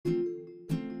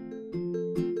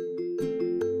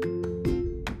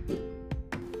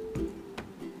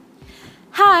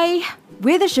Hi,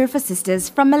 we're the Shurfa sisters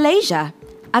from Malaysia.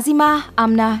 Azima,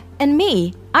 Amna, and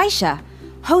me, Aisha,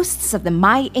 hosts of the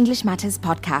My English Matters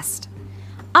podcast.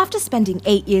 After spending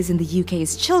 8 years in the UK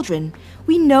as children,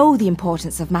 we know the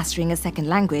importance of mastering a second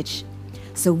language.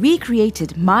 So we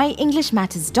created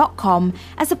MyEnglishMatters.com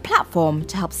as a platform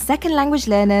to help second language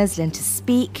learners learn to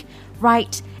speak,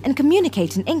 write, and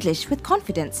communicate in English with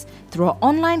confidence through our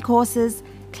online courses,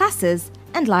 classes,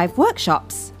 and live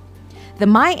workshops. The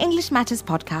My English Matters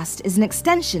podcast is an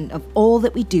extension of all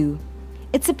that we do.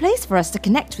 It's a place for us to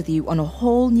connect with you on a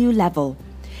whole new level.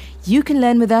 You can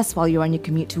learn with us while you're on your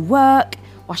commute to work,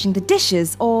 washing the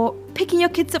dishes, or picking your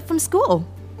kids up from school.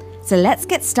 So let's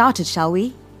get started, shall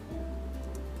we?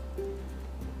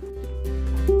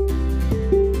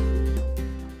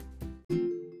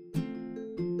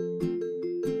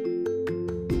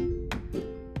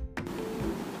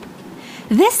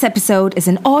 This episode is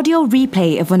an audio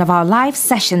replay of one of our live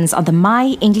sessions on the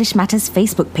My English Matters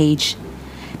Facebook page.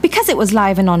 Because it was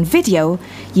live and on video,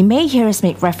 you may hear us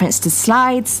make reference to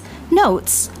slides,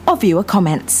 notes, or viewer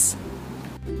comments.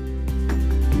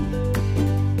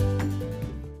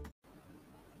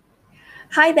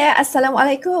 Hi there,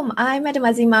 Assalamualaikum. I'm Madam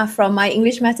Azima from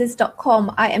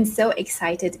MyEnglishMatters.com. I am so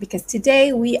excited because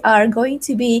today we are going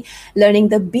to be learning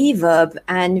the be verb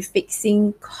and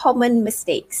fixing common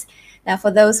mistakes. Now,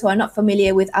 for those who are not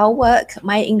familiar with our work,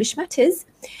 My English Matters,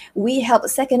 we help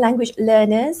second language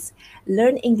learners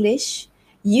learn English,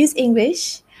 use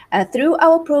English through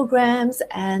our programs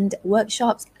and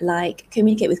workshops like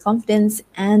Communicate with Confidence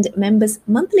and Members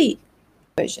Monthly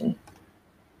version.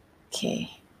 Okay,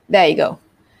 there you go.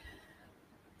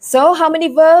 So how many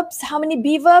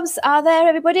be verbs are there,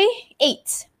 everybody?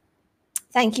 8.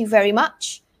 Thank you very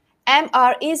much. Am,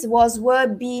 are, is, was, were,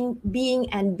 been, being,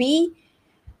 and be.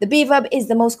 The be verb is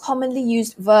the most commonly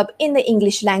used verb in the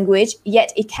English language,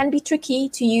 yet it can be tricky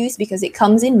to use because it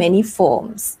comes in many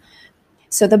forms.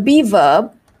 So the be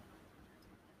verb,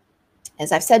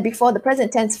 as I've said before, the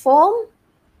present tense form,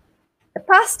 the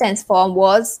past tense form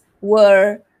was,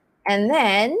 were, and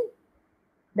then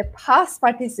the past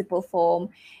participle form,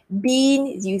 been,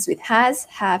 is used with has,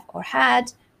 have, or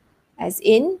had, as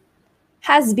in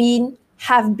has been,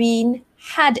 have been,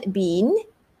 had been,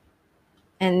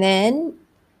 and then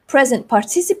present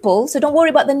participle. So don't worry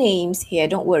about the names here,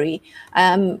 don't worry.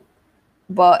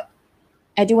 But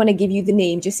I do want to give you the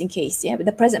name just in case. Yeah, but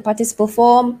the present participle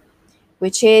form,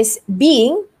 which is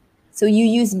being. So you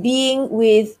use being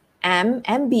with am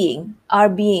being, are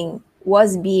being,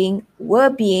 was being, were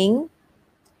being,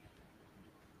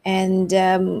 and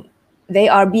they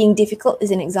are being difficult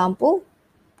is an example.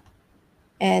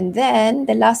 And then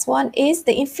the last one is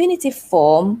the infinitive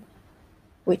form,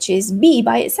 which is be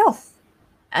by itself.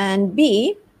 And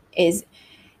be is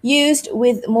used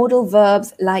with modal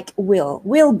verbs like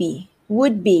will be,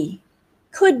 would be,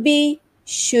 could be,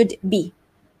 should be.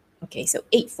 Okay, so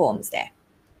 8 forms there.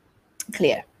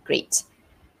 Clear, great.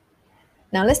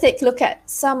 Now let's take a look at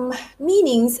some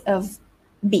meanings of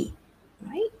be,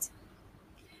 right?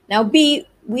 Now be,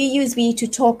 we use be to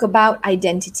talk about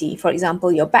identity. For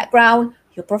example, your background,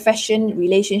 your profession,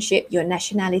 relationship, your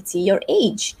nationality, your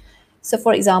age. So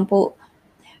for example,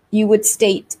 you would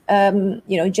state,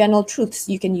 general truths.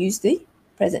 You can use the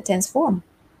present tense form,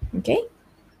 okay?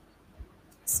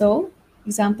 So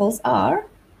examples are,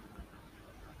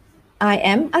 I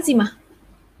am Azima.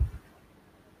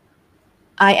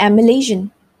 I am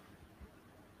Malaysian.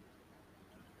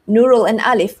 Nurul and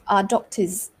Alif are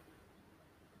doctors.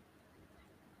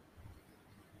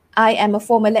 I am a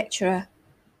former lecturer,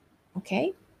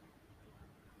 okay?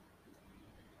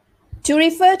 To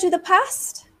refer to the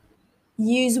past,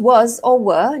 use was or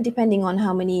were, depending on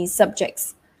how many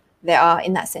subjects there are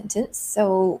in that sentence.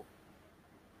 So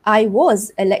I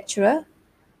was a lecturer.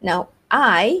 Now,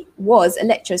 I was a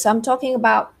lecturer. So I'm talking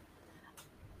about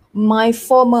my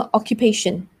former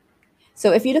occupation.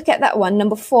 So if you look at that one,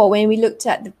 number 4, when we looked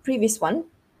at the previous one,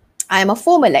 I am a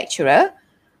former lecturer.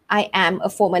 I am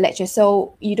a former lecturer.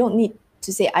 So you don't need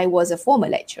to say I was a former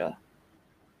lecturer.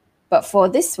 But for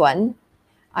this one,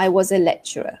 I was a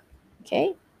lecturer,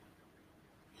 okay?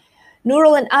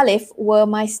 Nurul and Alif were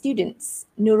my students.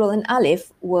 Nurul and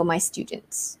Alif were my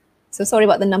students. So sorry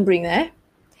about the numbering there.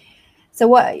 So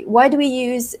why do we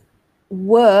use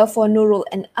were for Nurul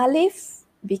and Alif?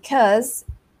 Because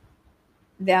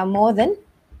there are more than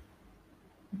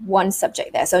one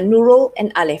subject there. So Nurul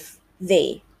and Alif,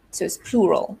 they. So it's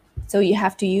plural. So you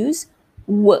have to use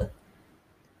were.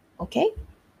 Okay?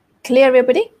 Clear,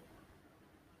 everybody?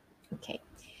 Okay.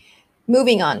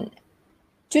 Moving on.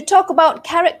 To talk about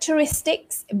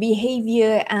characteristics,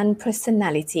 behavior, and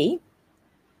personality.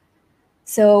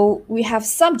 So we have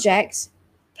subject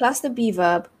plus the be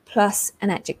verb plus an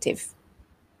adjective.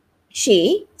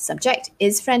 She, subject,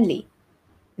 is friendly.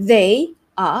 They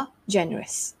are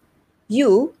generous.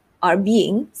 You are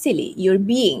being silly. You're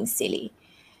being silly.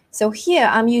 So here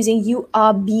I'm using you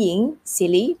are being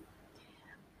silly.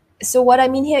 So what I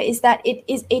mean here is that it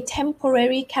is a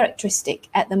temporary characteristic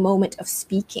at the moment of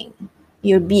speaking.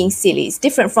 You're being silly. It's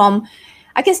different from,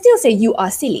 I can still say you are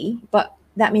silly, but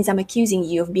that means I'm accusing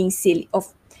you of being silly,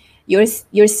 of you're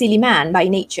a silly man by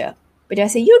nature. But I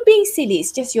say you're being silly,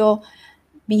 it's just your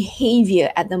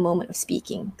behavior at the moment of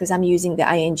speaking, because I'm using the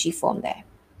ing form there.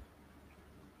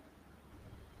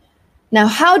 Now,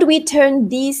 how do we turn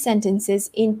these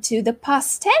sentences into the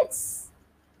past tense?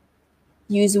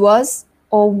 Use was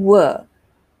or were.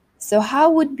 So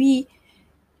how would we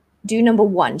do number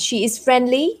one? She is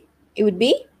friendly. It would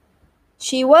be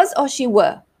she was or she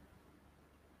were.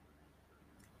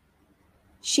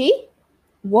 She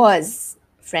was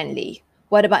friendly.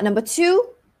 What about number two?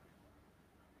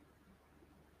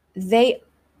 They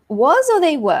was or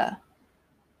they were?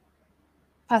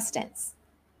 Past tense.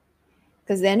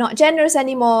 Because they're not generous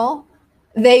anymore.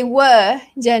 They were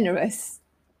generous.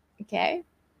 Okay.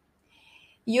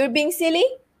 You're being silly.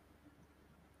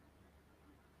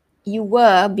 You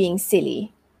were being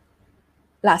silly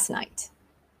last night.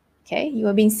 Okay. You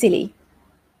were being silly.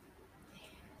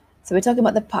 So we're talking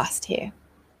about the past here.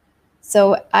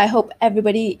 So I hope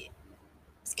everybody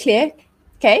is clear.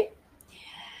 Okay.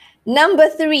 Number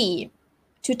three,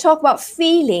 to talk about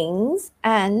feelings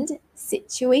and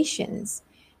situations.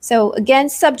 So again,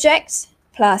 subject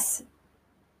plus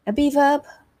a be verb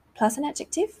plus an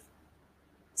adjective.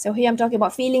 So here I'm talking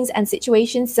about feelings and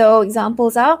situations. So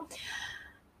examples are,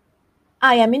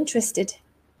 I am interested.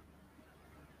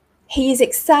 He is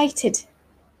excited.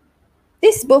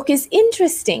 This book is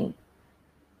interesting.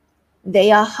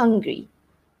 They are hungry.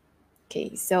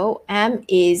 Okay, so am,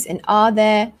 is, and are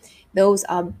there. Those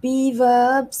are be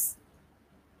verbs.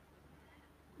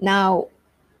 Now,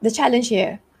 the challenge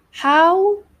here,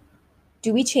 how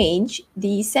do we change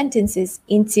these sentences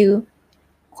into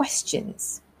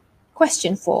questions?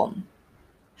 Question form.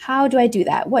 How do I do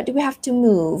that? What do we have to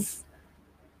move?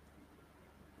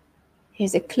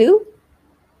 Here's a clue.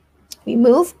 We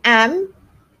move am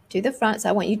to the front, so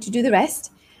I want you to do the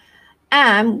rest.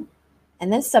 Am,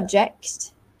 and then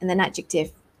subject, and then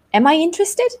adjective. Am I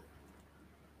interested?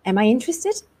 Am I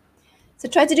interested? So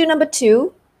try to do number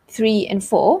 2, 3, and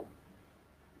 4.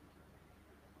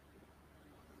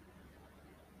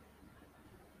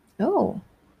 Oh.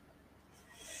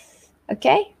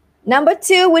 Okay. Number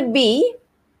 2 would be,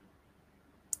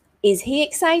 is he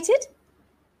excited?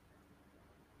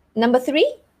 Number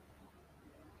 3,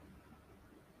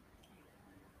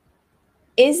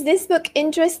 is this book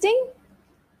interesting?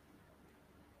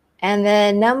 And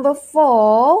then number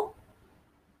 4,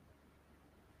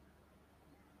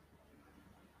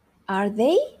 are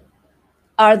they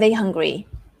hungry?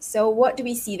 So what do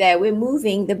we see there? We're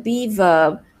moving the be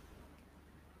verb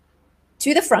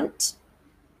to the front,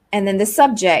 and then the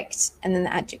subject, and then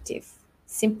the adjective.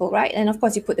 Simple, right? And of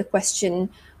course, you put the question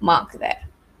mark there.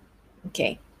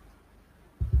 Okay.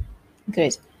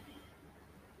 Good.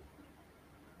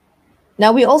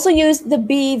 Now, we also use the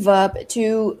be verb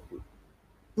to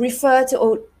refer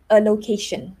to a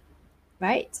location,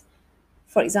 right?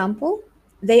 For example,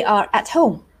 they are at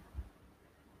home.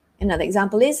 Another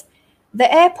example is,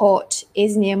 the airport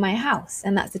is near my house.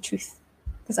 And that's the truth.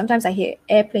 Because sometimes I hear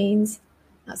airplanes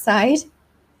outside.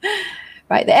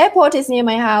 Right, the airport is near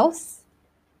my house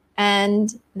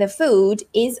and the food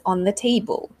is on the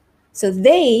table. So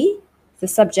they, the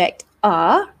subject,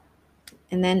 are,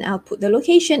 and then I'll put the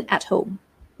location at home.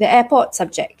 The airport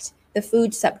subject, the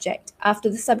food subject. After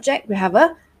the subject, we have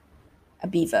a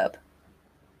be verb.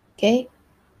 Okay,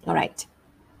 all right.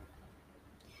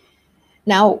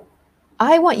 Now,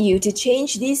 I want you to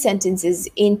change these sentences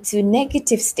into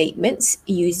negative statements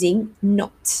using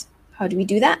not. How do we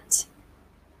do that?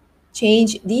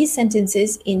 Change these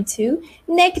sentences into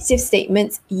negative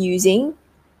statements using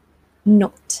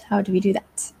not. How do we do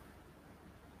that?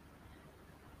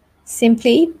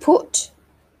 Simply put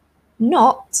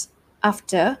not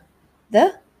after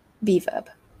the be verb.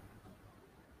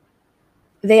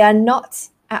 They are not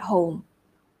at home.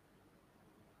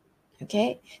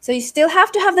 Okay, so you still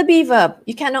have to have the be verb.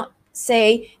 You cannot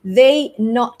say they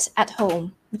not at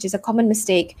home, which is a common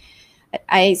mistake.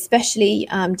 I especially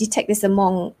detect this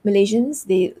among Malaysians.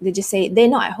 They just say they're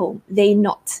not at home. They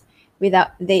not,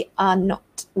 without they are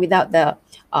not, without the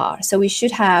are. So we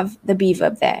should have the be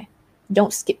verb there.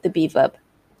 Don't skip the be verb.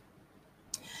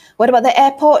 What about the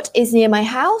airport is near my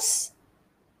house?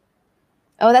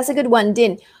 Oh, that's a good one,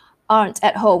 Din. Aren't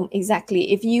at home.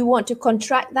 Exactly. If you want to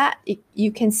contract that,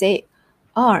 you can say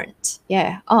aren't.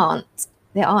 Yeah, aren't.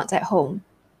 They aren't at home.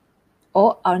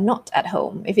 Or are not at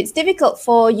home. If it's difficult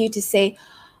for you to say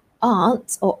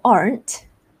aren't or aren't,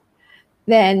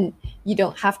 then you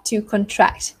don't have to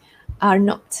contract are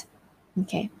not.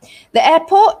 Okay. The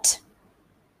airport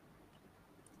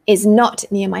is not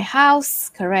near my house.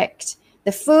 Correct.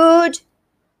 The food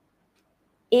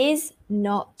is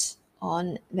not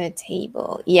on the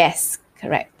table. Yes,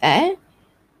 correct there.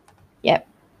 Yep.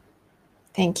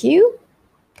 Thank you.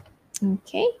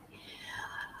 Okay.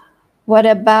 What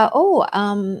about,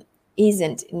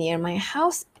 isn't near my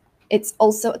house? It's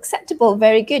also acceptable.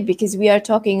 Very good, because we are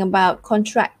talking about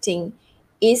contracting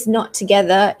is not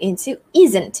together into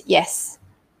isn't. Yes.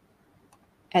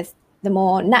 As the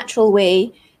more natural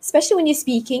way, especially when you're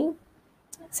speaking.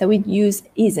 So we use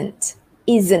isn't.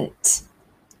 Isn't.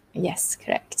 Yes,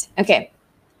 correct. Okay.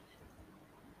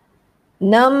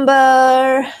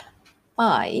 Number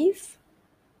 5.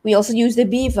 We also use the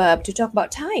be verb to talk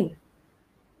about time.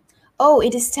 Oh,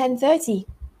 it is 10:30.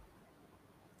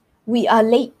 We are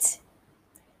late.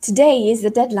 Today is the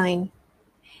deadline.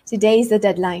 Today is the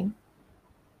deadline.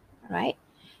 All right.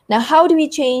 Now, how do we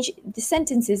change the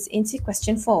sentences into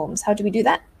question forms? How do we do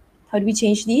that? How do we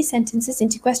change these sentences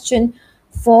into question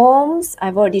forms?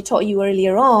 I've already taught you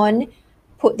earlier on.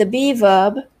 Put the be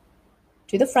verb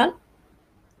to the front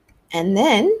and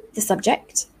then the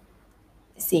subject.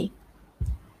 Let's see.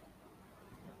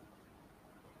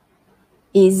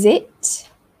 Is it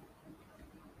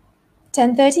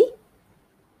 10:30?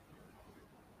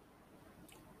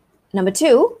 Number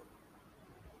 2,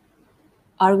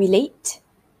 are we late?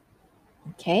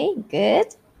 Okay,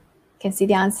 good. Can see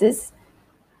the answers,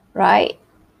 right?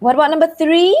 What about number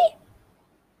 3?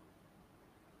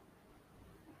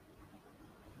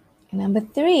 Number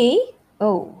 3,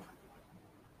 oh,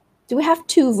 do we have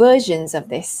 2 versions of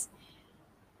this?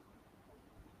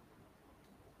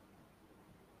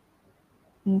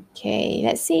 Okay,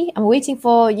 let's see. I'm waiting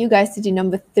for you guys to do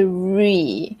number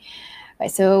 3.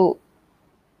 Right, so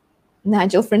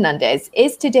Nigel Fernandez,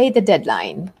 is today the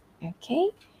deadline?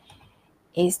 Okay,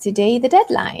 is today the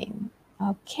deadline?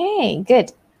 Okay,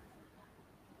 good.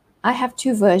 I have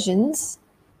 2 versions.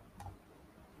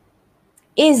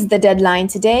 Is the deadline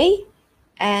today?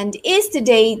 And is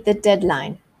today the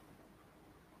deadline?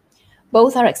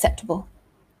 Both are acceptable.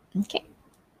 Okay.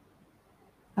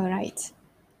 All right.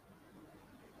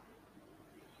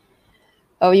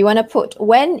 Oh, you want to put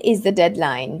when is the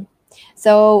deadline?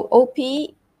 So OP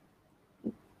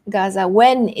Gaza,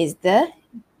 when is the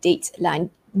deadline?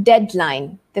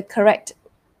 Deadline. The correct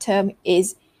term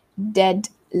is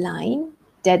deadline.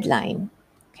 Deadline.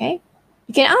 Okay.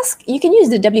 You can use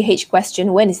the WH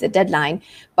question, when is the deadline?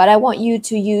 But I want you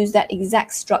to use that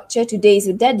exact structure, today is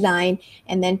the deadline,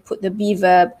 and then put the be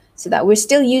verb so that we're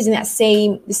still using the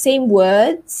same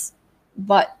words,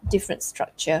 but different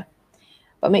structure.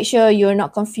 But make sure you're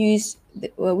not confused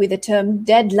with the term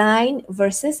deadline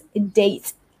versus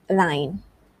date line.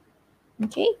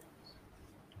 Okay.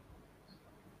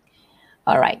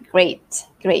 All right, great,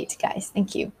 guys.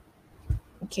 Thank you.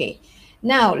 Okay.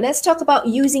 Now, let's talk about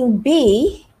using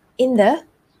be in the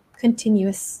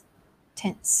continuous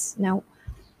tense. Now,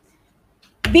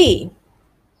 be,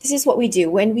 this is what we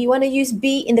do. When we want to use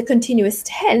be in the continuous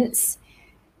tense,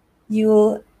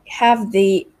 you'll have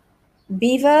the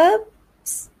be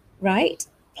verbs, right,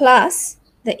 plus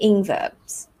the ing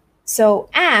verbs. So,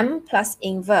 am plus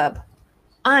ing verb.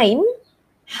 I'm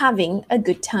having a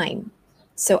good time.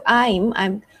 So,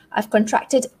 I've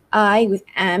contracted I with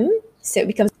am, so it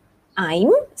becomes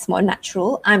I'm, it's more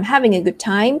natural. I'm having a good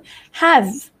time.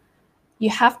 Have, you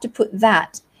have to put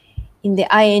that in the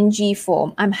ing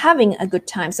form. I'm having a good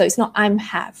time. So it's not I'm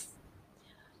have.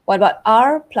 What about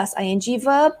are plus ing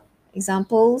verb?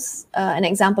 Examples. An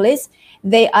example is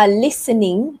they are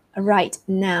listening right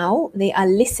now. They are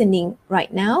listening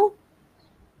right now.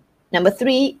 Number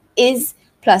 3 is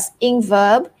plus ing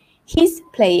verb. He's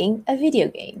playing a video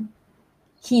game.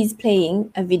 He's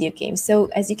playing a video game. So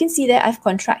as you can see there, I've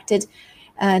contracted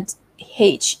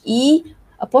HE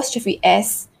apostrophe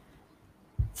S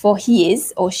for he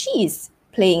is or she is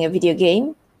playing a video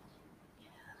game.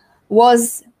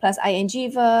 Was plus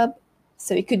ing verb.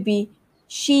 So it could be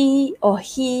she or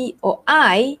he or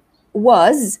I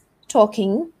was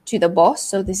talking to the boss.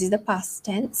 So this is the past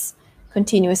tense,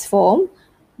 continuous form.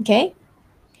 Okay.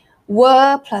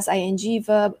 Were plus ing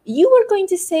verb. You were going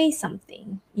to say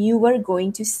something. You were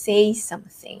going to say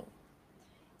something.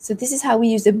 So this is how we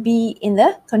use the be in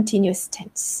the continuous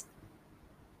tense.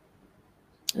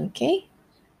 Okay.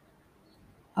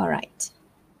 All right.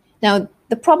 Now,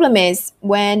 The problem is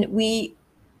when we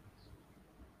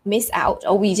miss out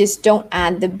or we just don't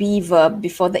add the be verb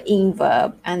before the ing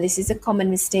verb, and this is a common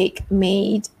mistake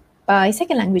made by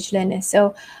second language learners.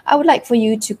 So I would like for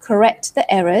you to correct the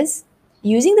errors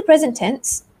using the present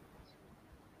tense.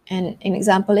 And an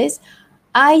example is,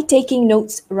 I taking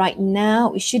notes right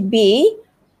now. It should be,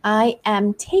 I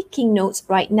am taking notes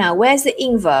right now. Where's the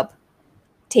ing verb?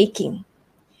 Taking.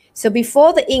 So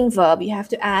before the ing verb, you have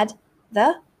to add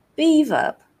the be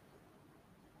verb.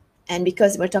 And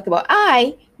because we're talking about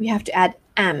I, we have to add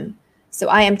am. So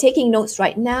I am taking notes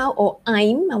right now, or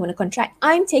I want to contract,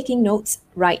 I'm taking notes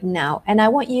right now. And I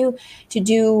want you to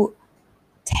do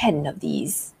 10 of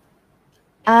these.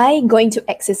 I going to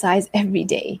exercise every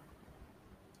day.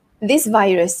 This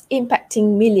virus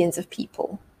impacting millions of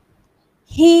people.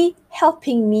 He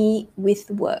helping me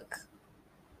with work.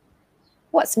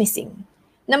 What's missing?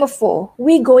 Number 4,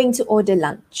 we going to order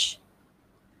lunch.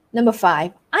 Number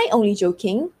 5, I only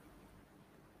joking.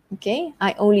 Okay,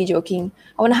 I only joking.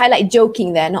 I want to highlight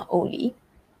joking there, not only.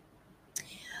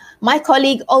 My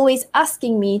colleague always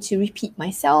asking me to repeat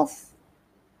myself.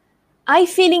 I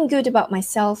feeling good about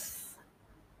myself.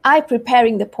 I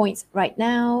preparing the points right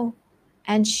now.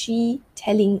 And she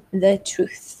telling the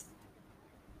truth.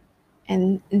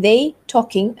 And they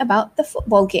talking about the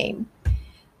football game.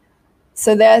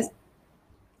 So there's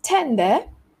 10 there.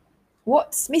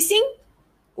 What's missing?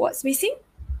 What's missing?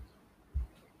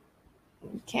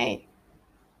 Okay.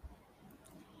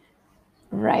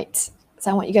 Right.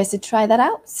 So I want you guys to try that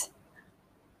out.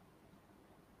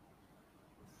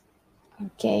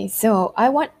 Okay, so I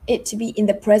want it to be in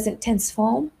the present tense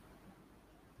form.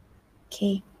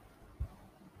 Okay.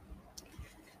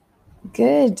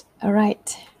 Good. All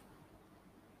right.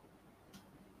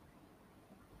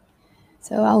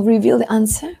 So I'll reveal the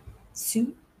answer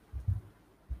soon.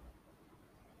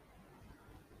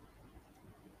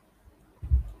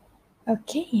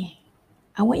 Okay.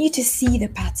 I want you to see the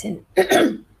pattern.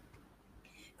 Because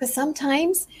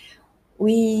sometimes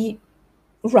we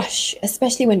rush,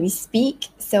 especially when we speak.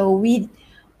 So we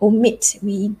omit,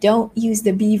 we don't use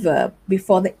the be verb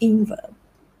before the ing verb.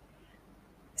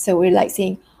 So we're like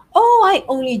saying, oh, I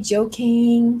only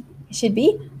joking. It should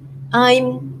be,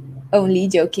 I'm only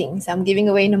joking. So I'm giving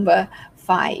away number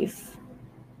 5.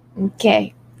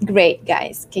 Okay, great,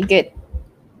 guys. Okay, good.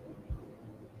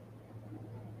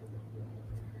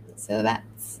 So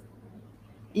that's,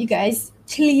 you guys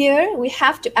clear? We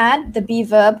have to add the be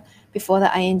verb before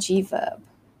the ing verb.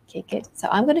 Okay, good. So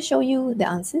I'm going to show you the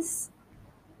answers.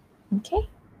 Okay.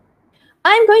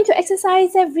 I'm going to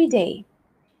exercise every day.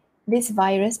 This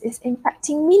virus is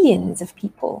impacting millions of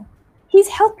people. He's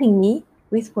helping me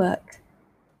with work.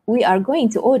 We are going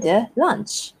to order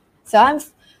lunch. So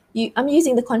I'm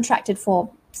using the contracted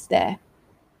forms there.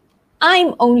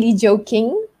 I'm only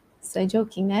joking. So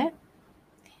joking there.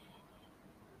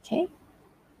 Okay.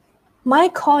 My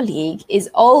colleague is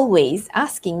always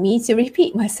asking me to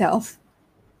repeat myself.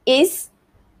 Is,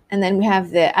 and then we have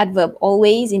the adverb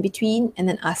always in between, and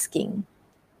then asking.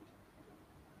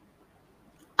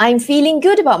 I'm feeling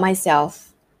good about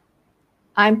myself.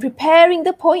 I'm preparing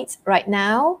the points right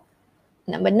now.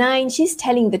 Number 9, she's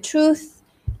telling the truth.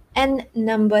 And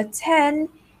number 10,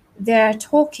 they're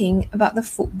talking about the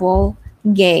football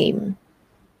game.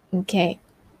 Okay,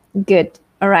 good.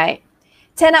 All right.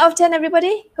 10 out of 10,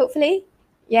 everybody, hopefully.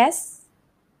 Yes?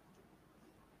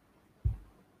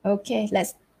 Okay,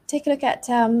 let's take a look at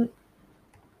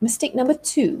mistake number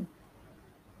 2.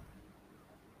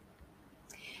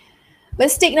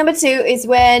 Mistake number 2 is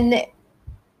when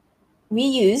we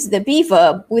use the be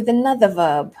verb with another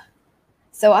verb.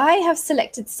 So I have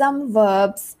selected some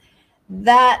verbs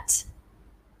that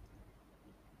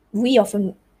we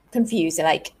often confuse,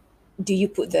 like, do you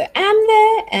put the am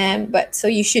there? But so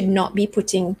you should not be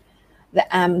putting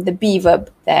the be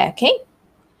verb there, okay?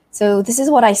 So this is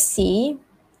what I see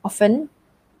often.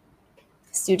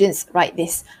 Students write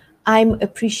this, I'm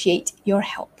appreciate your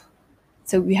help.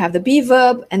 So we have the be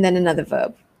verb and then another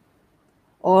verb.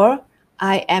 Or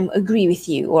I am agree with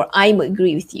you, or I'm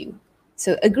agree with you.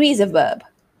 So agree is a verb.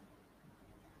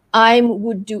 I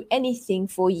would do anything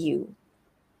for you.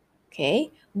 Okay,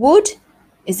 would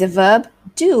is a verb,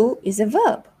 do is a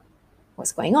verb.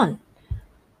 What's going on?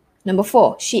 Number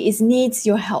 4, she needs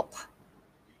your help.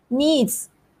 Needs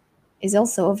is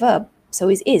also a verb, so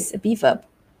it is a be verb.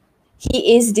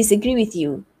 He is disagree with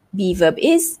you. Be verb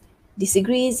is,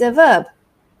 disagree is a verb.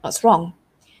 What's wrong?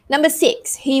 Number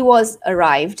 6, he was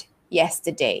arrived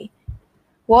yesterday.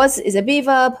 Was is a be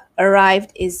verb,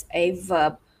 arrived is a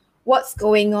verb. What's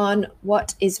going on?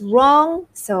 What is wrong?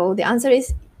 So the answer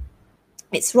is,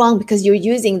 it's wrong because you're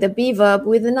using the be verb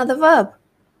with another verb.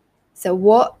 So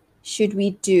what should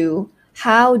we do?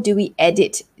 How do we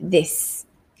edit this?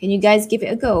 Can you guys give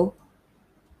it a go?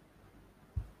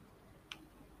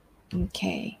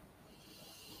 Okay.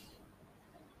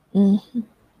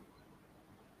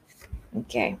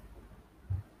 Okay.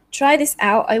 Try this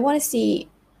out. I want to see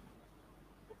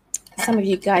some of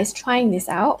you guys trying this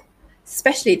out,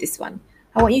 especially this one.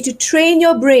 I want you to train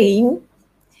your brain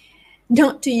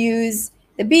not to use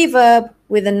the be verb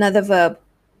with another verb.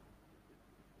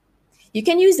 You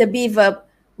can use the be verb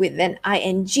with an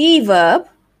ing verb,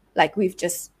 like we've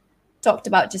just talked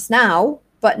about just now,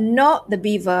 but not the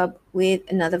be verb with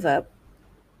another verb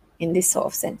in this sort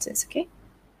of sentence, okay?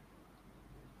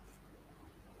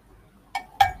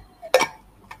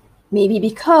 Maybe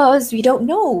because we don't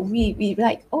know. We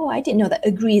like, oh, I didn't know that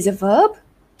agree is a verb.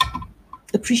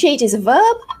 Appreciate is a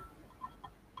verb.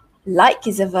 Like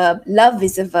is a verb. Love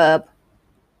is a verb.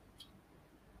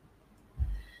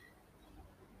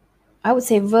 I would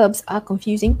say verbs are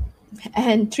confusing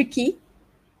and tricky.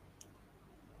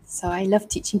 So I love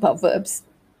teaching about verbs.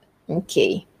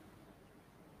 Okay.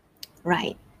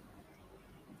 Right.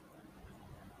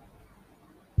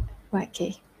 Right,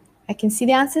 okay. I can see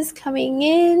the answers coming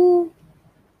in.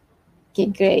 Okay,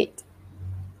 great.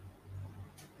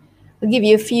 We'll give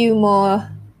you a few more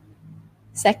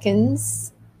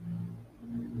seconds.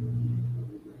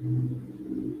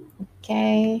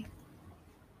 Okay.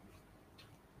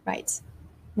 Right.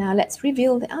 Now let's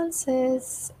reveal the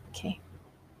answers. Okay.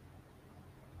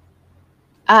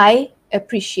 I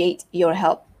appreciate your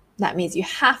help. That means you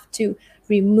have to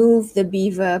remove the be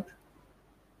verb.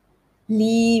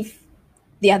 Leave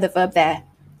the other verb there.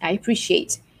 I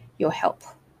appreciate your help.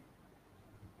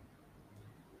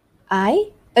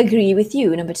 I agree with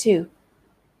you, number 2.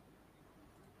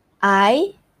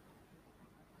 I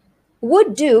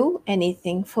would do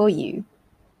anything for you.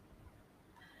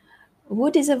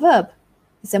 Would is a verb.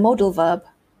 It's a modal verb.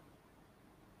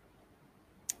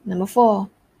 Number 4.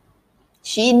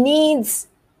 She needs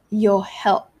your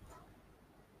help.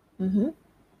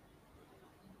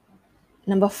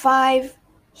 Number 5.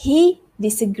 He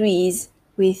disagrees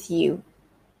with you.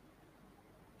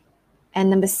 And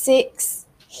number 6.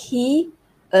 He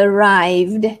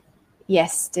arrived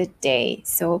yesterday.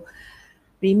 So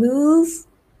remove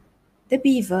the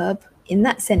be verb in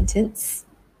that sentence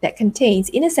that contains,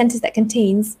 in a sentence that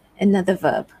contains another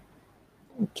verb.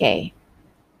 Okay.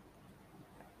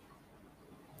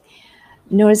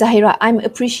 Nur Zahira, I'm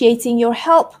appreciating your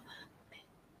help.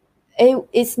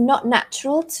 It's not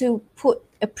natural to put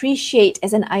appreciate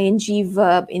as an ing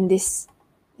verb in this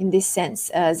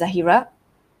sense, Zahira.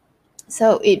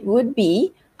 So it would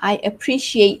be, I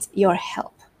appreciate your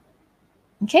help.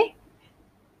 Okay?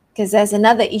 Because there's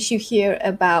another issue here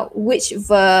about which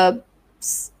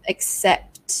verbs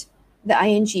accept the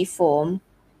ing form.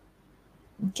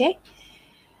 Okay?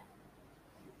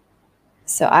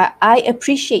 So I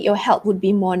appreciate your help would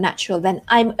be more natural than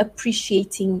I'm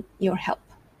appreciating your help.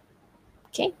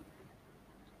 Okay?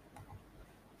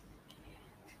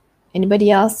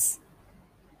 Anybody else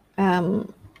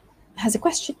has a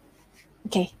question?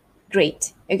 Okay,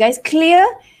 great. Are you guys clear?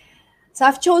 So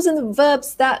I've chosen the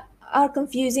verbs that are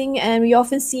confusing, and we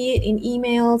often see it in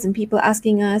emails and people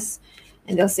asking us,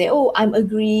 and they'll say, oh, I'm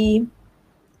agree,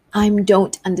 I'm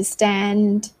don't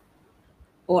understand,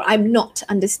 or I'm not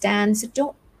understand. So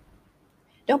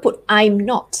don't put I'm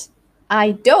not.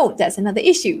 I don't, that's another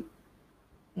issue.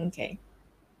 Okay.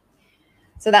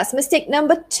 So that's mistake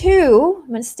number 2.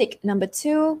 Mistake number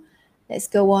 2. Let's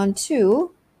go on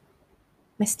to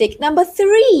mistake number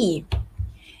 3.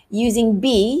 Using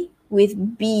be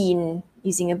with been.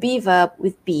 Using a be verb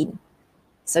with been.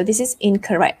 So this is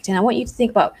incorrect. And I want you to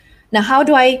think about, now how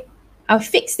do I'll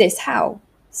fix this? How?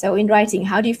 So in writing,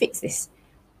 how do you fix this?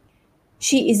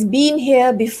 She is been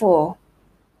here before.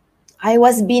 I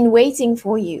was been waiting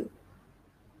for you.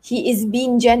 He is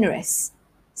being generous.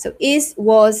 So is,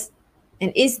 was,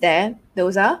 and is there,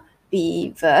 those are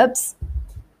be verbs.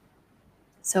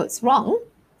 So it's wrong.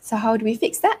 So how do we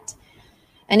fix that?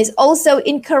 And it's also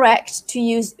incorrect to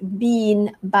use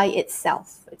been by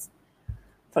itself.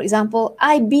 For example,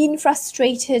 I've been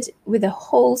frustrated with the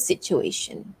whole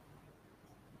situation.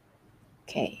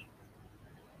 Okay.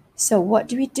 So what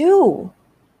do we do?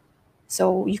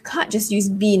 So you can't just use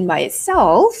been by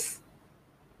itself.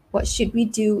 What should we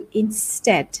do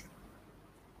instead?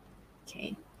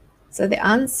 Okay. So the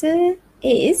answer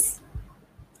is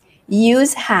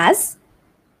use has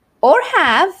or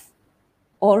have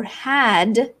or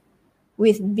had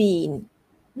with been.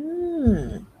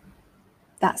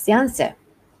 That's the answer.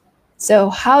 So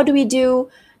how do we do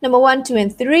number 1, 2,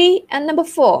 and 3, and number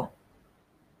 4?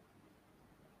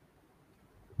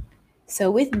 So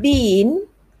with been,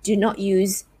 do not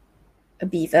use a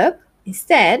be verb.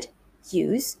 Instead,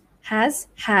 use has,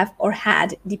 have, or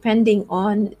had, depending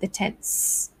on the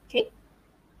tense. Okay.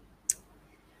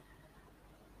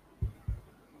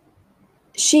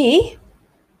 She,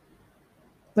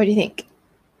 what do you think?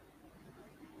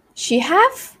 She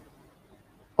have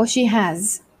or she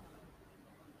has?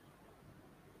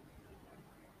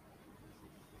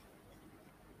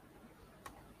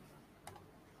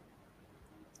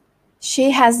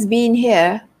 She has been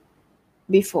here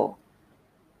before.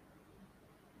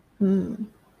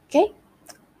 Okay.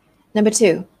 Number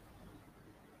 2.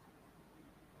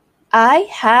 I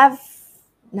have,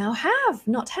 now have,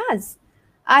 not has.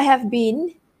 I have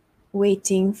been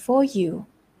waiting for you.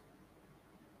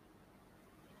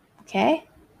 Okay.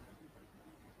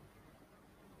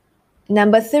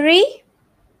 Number 3,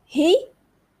 he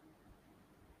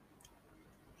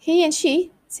and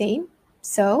she, same.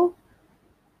 So,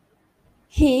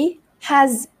 he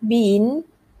has been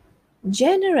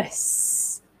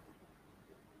generous.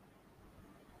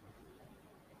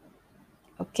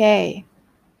 Okay.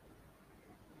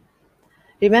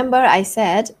 Remember I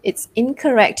said it's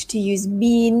incorrect to use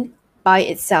been by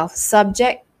itself.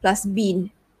 Subject plus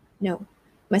been. No.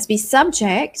 Must be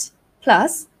subject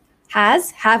plus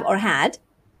has, have, or had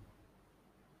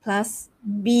plus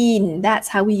been. That's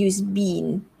how we use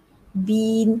been.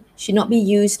 Been should not be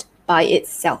used by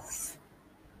itself.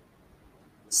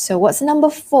 So what's number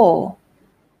 4?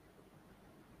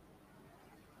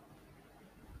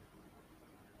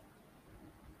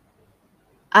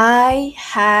 I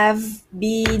have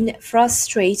been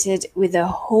frustrated with the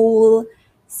whole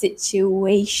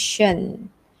situation.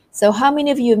 So how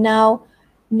many of you are now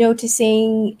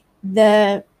noticing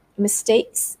the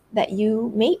mistakes that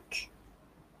you make?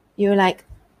 You're like,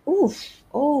 oof,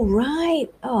 oh, right.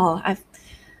 Oh, I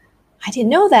didn't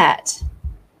know that.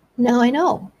 Now I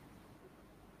know.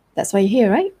 That's why you're here,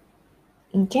 right?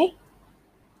 Okay.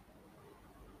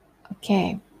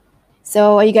 Okay.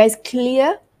 So are you guys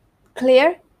clear?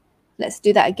 Clear? Let's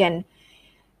do that again.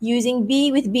 Using be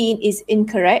with been is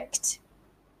incorrect.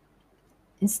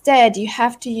 Instead, you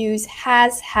have to use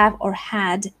has, have, or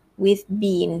had with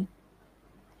been.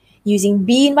 Using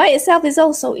been by itself is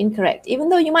also incorrect, even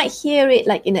though you might hear it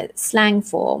like in a slang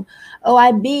form. Oh,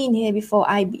 I've been here before.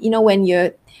 When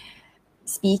you're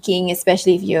speaking,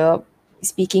 especially if you're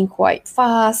speaking quite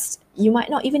fast, you might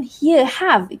not even hear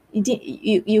have.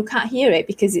 You can't hear it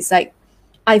because it's like,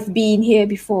 I've been here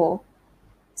before.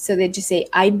 So they just say,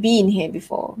 I've been here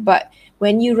before. But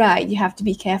when you write, you have to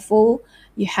be careful.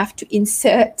 You have to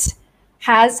insert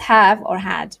has, have, or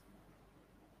had.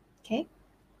 Okay?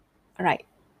 All right.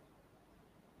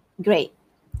 Great.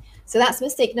 So that's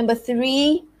mistake number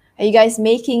 3. Are you guys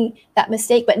making that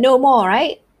mistake? But no more,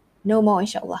 right? No more,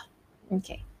 inshallah.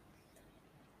 Okay.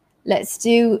 Let's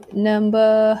do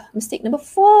mistake number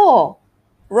 4.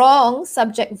 Wrong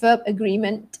subject-verb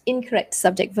agreement. Incorrect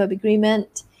subject-verb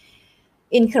agreement.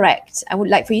 Incorrect. I would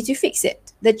like for you to fix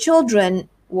it. The children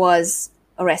was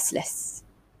restless.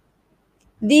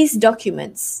 These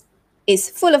documents is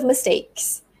full of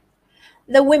mistakes.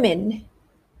 The women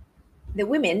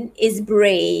is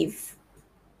brave.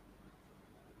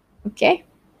 Okay?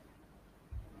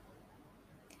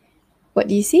 What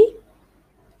do you see?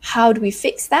 How do we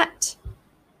fix that?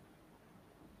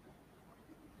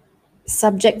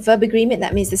 Subject-verb agreement,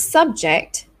 that means the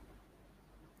subject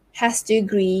has to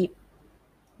agree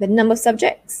the number of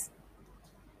subjects.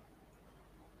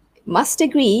 It must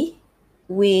agree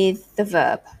with the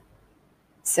verb.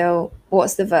 So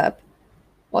what's the verb?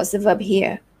 What's the verb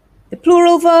here? The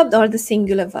plural verb or the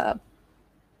singular verb?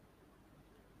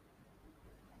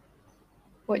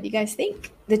 What do you guys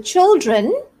think? The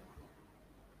children,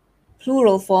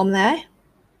 plural form there,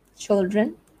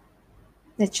 children.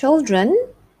 The children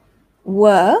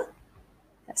were,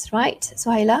 that's right,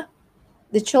 Suhaila,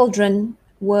 the children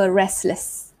were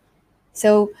restless.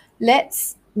 So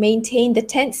let's maintain the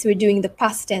tense. We're doing the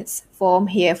past tense form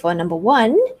here for number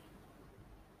 1.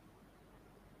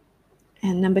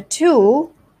 And number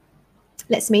 2,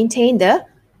 let's maintain the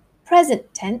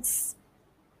present tense.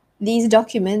 These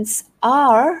documents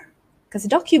are, because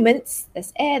documents,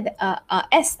 there's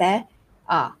S there,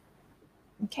 are.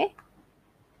 Okay?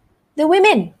 The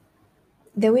women,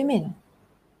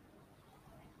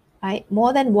 right?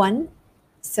 More than one.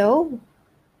 So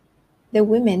the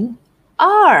women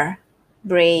are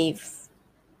brave.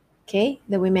 Okay?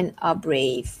 The women are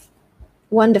brave.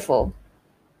 Wonderful.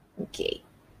 Okay.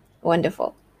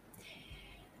 Wonderful.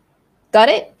 Got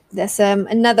it? There's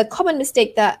another common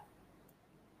mistake that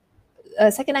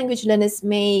second language learners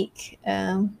make,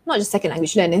 not just second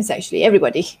language learners, actually,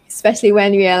 everybody, especially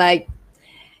when we are like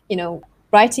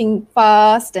writing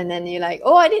fast, and then you're like,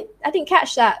 oh, I didn't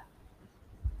catch that.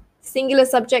 Singular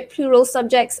subject, plural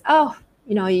subjects. Oh,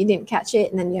 you didn't catch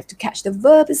it, and then you have to catch the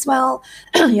verb as well.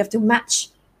 You have to match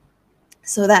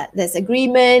so that there's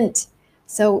agreement.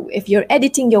 So if you're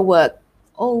editing your work,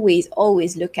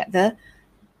 always look at the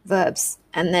verbs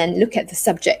and then look at the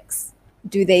subjects.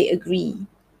 Do they agree?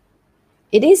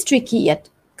 It is tricky yet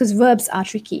because verbs are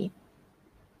tricky.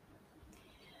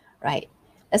 Right.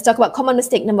 Let's talk about common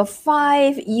mistake number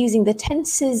 5, using the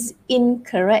tenses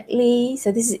incorrectly.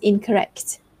 So this is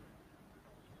incorrect.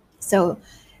 So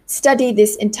study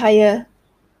this entire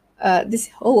this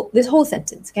whole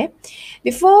sentence, okay?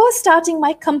 Before starting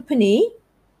my company,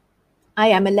 I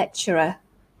am a lecturer.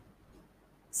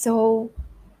 So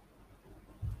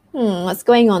what's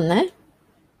going on there?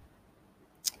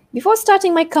 Before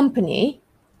starting my company,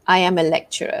 I am a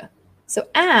lecturer. So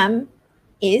am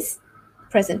is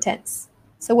present tense.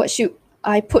 So what should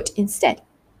I put instead?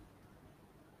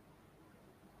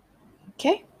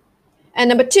 Okay. And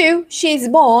number 2, she is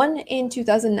born in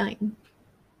 2009.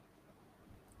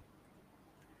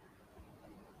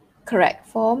 Correct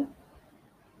form.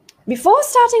 Before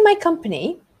starting my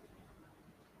company,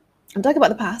 I'm talking about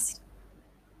the past.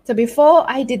 So before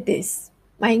I did this,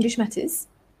 My English Matters,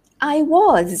 I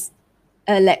was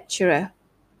a lecturer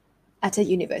at a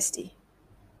university.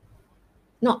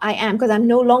 Not I am, because I'm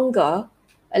no longer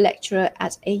a lecturer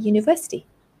at a university.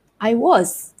 I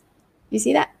was. You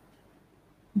see that?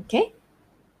 Okay.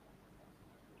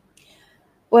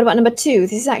 What about number 2?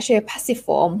 This is actually a passive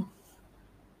form.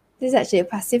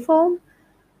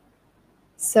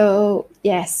 So,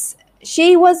 yes,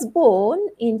 she was born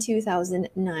in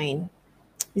 2009.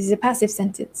 This is a passive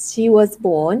sentence. She was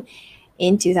born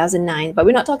in 2009. But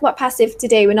we're not talking about passive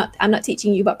today. I'm not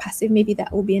teaching you about passive. Maybe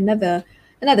that will be another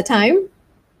time.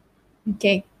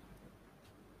 Okay.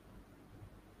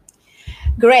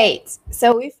 Great.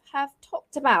 So we have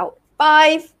talked about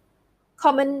 5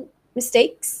 common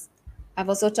mistakes. I've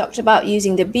also talked about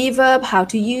using the be verb, how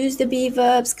to use the be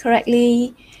verbs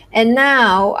correctly. And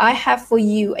now I have for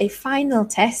you a final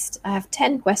test. I have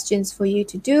 10 questions for you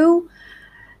to do.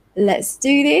 Let's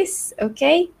do this,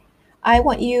 okay? I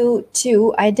want you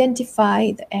to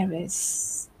identify the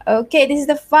errors. Okay, this is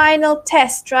the final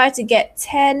test. Try to get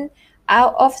 10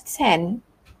 out of 10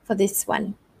 for this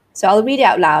one. So I'll read it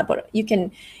out loud, but you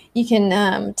can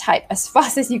type as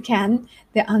fast as you can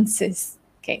the answers.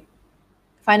 Okay,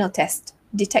 final test.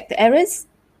 Detect the errors.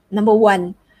 Number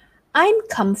 1, I'm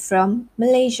come from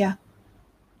Malaysia.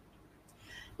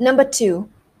 Number 2,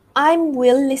 I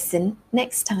will listen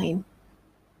next time.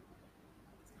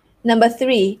 Number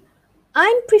 3,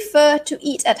 I prefer to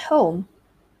eat at home.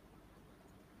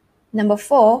 Number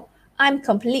 4, I'm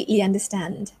completely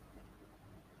understand.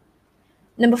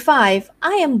 Number 5,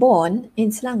 I am born in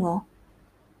Selangor.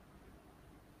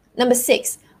 Number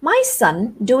 6, my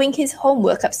son doing his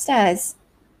homework upstairs.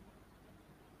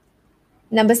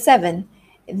 Number 7,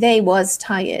 they was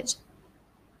tired.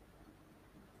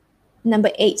 Number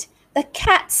 8, the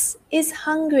cat is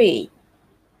hungry.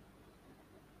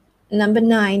 Number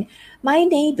 9, my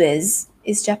neighbors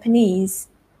is Japanese.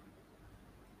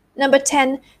 Number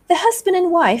 10, the husband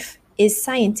and wife is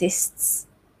scientists.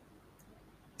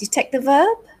 Detect the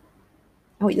verb.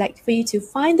 I would like for you to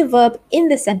find the verb in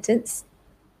the sentence.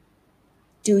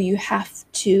 Do you have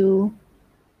to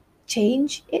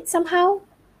change it somehow?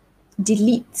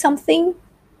 Delete something?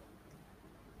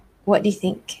 What do you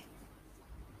think?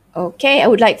 Okay, I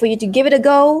would like for you to give it a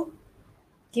go.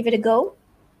 Give it a go.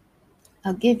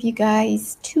 I'll give you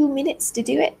guys 2 minutes to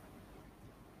do it.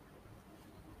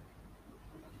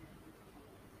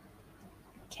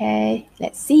 Okay,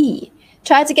 let's see.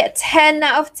 Try to get 10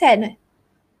 out of 10.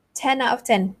 10 out of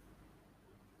 10.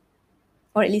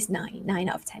 Or at least 9. 9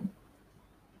 out of 10.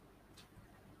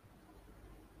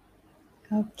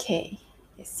 Okay,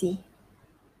 let's see.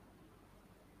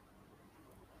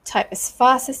 Type as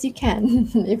fast as you can,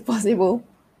 if possible.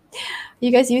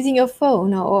 You guys using your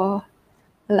phone or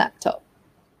a laptop?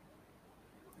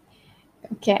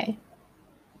 Okay.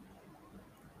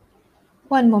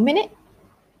 1 more minute.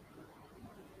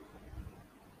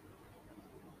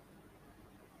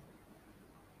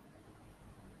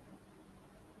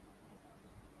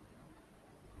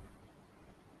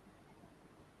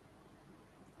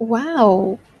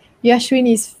 Wow,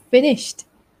 Yashwin is finished.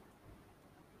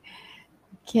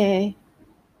 Okay.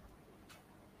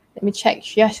 Let me check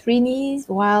Yashrini's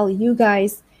while you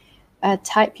guys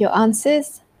type your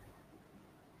answers.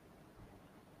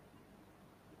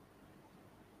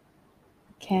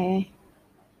 Okay.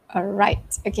 All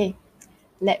right. Okay.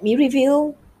 Let me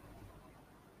reveal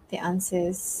the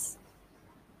answers.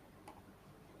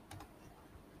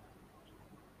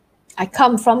 I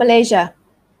come from Malaysia,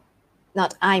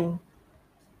 not I'm.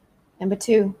 Number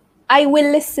 2, I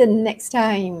will listen next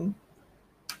time.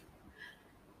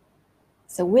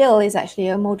 So will is actually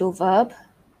a modal verb.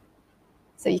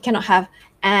 So you cannot have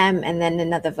am and then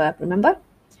another verb, remember?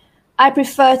 I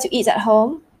prefer to eat at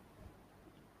home.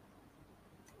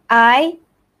 I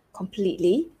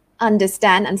completely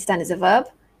understand. Understand is a verb.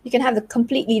 You can have the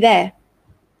completely there.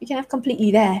 You can have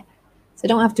completely there. So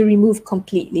don't have to remove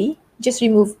completely. Just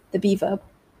remove the be verb.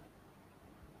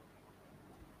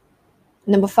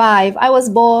 Number 5, I was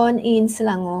born in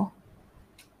Selangor.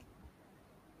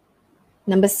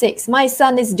 Number 6, my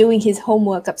son is doing his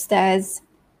homework upstairs.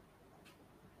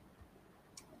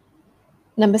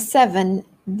 Number 7,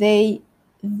 they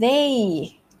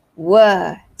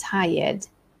were tired.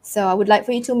 So I would like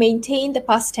for you to maintain the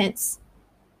past tense.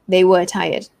 They were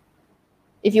tired.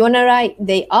 If you want to write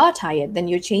they are tired, then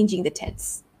you're changing the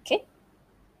tense. Okay?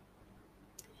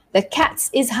 The cats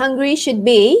is hungry should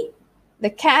be the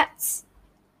cats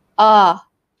are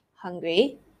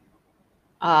hungry.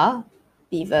 Are,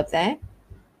 be verb there.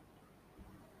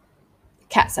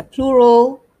 Cats are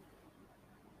plural.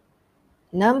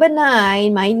 Number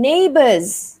 9, my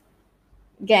neighbors.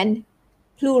 Again,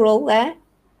 plural there.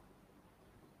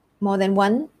 More than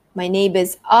one. My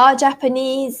neighbors are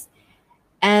Japanese.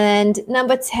 And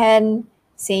number 10,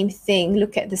 same thing.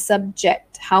 Look at the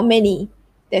subject. How many?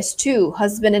 There's 2,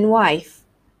 husband and wife.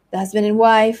 The husband and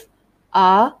wife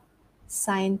are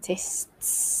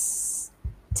scientists.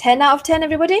 10 out of 10,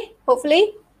 everybody,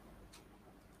 hopefully.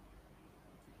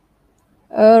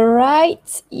 All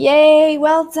right. Yay.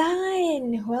 Well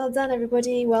done. Well done,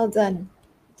 everybody. Well done.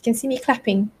 You can see me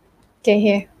clapping. Okay,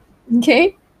 here.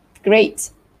 Okay,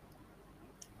 great.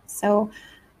 So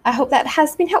I hope that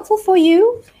has been helpful for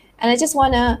you. And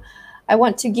I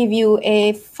want to give you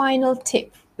a final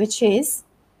tip, which is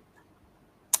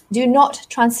do not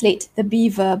translate the be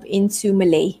verb into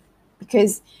Malay,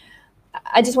 because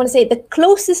I just want to say the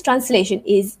closest translation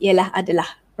is ialah adalah,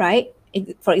 right?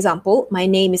 For example, my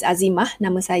name is Azimah,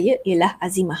 nama saya ialah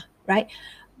Azimah, right?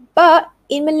 But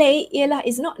in Malay, ialah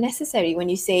is not necessary when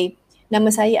you say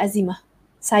nama saya Azimah,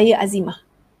 saya Azimah.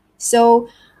 So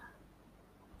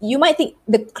you might think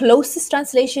the closest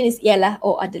translation is ialah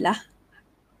or adalah,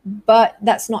 but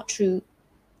that's not true,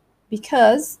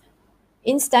 because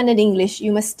in standard English,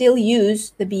 you must still use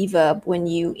the be verb when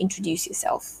you introduce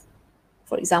yourself.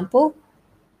 For example,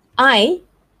 I'm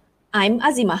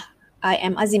Azimah. I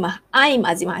am Azimah. I'm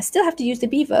Azimah. I still have to use the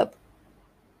be verb.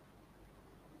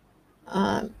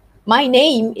 My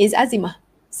name is Azimah.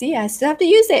 See, I still have to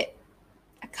use it.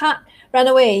 I can't run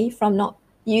away from not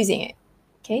using it.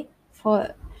 Okay? For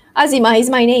Azimah is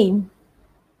my name.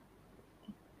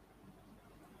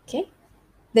 Okay?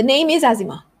 The name is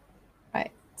Azimah.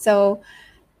 Right? So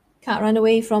can't run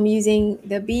away from using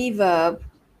the be verb.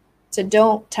 So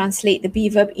don't translate the be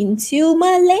verb into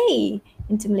Malay.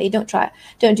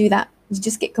 Don't do that. You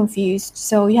just get confused.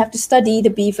 So you have to study the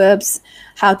be verbs,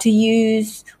 how to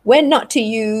use, when not to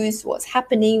use, what's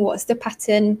happening, what's the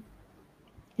pattern.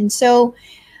 And so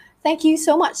thank you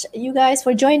so much, you guys,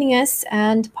 for joining us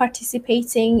and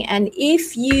participating. And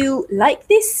if you like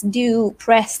this, do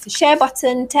press the share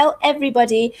button. Tell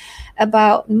everybody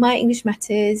about My English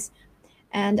Matters.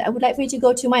 And I would like for you to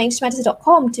go to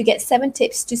myenglishmatters.com to get 7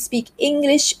 tips to speak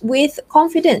English with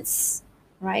confidence,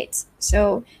 right?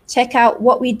 So check out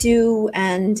what we do.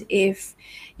 And if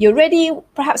you're ready,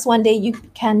 perhaps one day you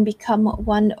can become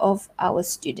one of our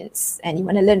students and you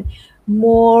want to learn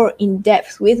more in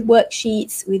depth with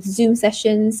worksheets, with Zoom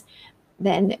sessions,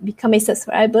 then become a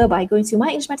subscriber by going to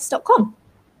myenglishmatters.com,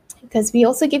 because we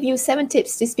also give you 7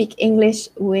 tips to speak English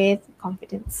with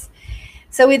confidence.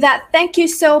 So with that, thank you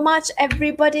so much,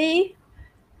 everybody.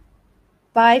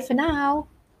 Bye for now.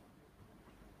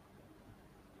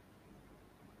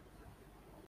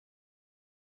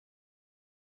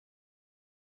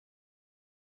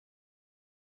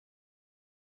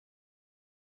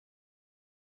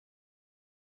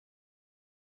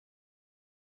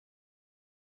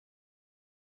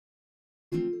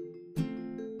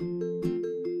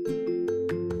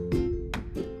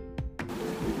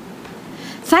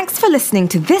 Thanks for listening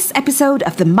to this episode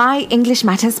of the My English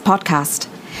Matters podcast.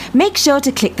 Make sure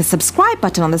to click the subscribe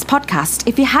button on this podcast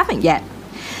if you haven't yet.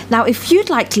 Now, if you'd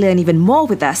like to learn even more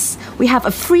with us, we have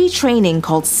a free training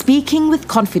called Speaking with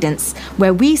Confidence,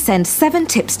 where we send 7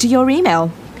 tips to your email.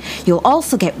 You'll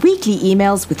also get weekly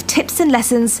emails with tips and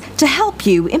lessons to help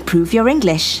you improve your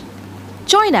English.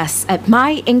 Join us at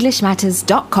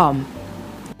myenglishmatters.com.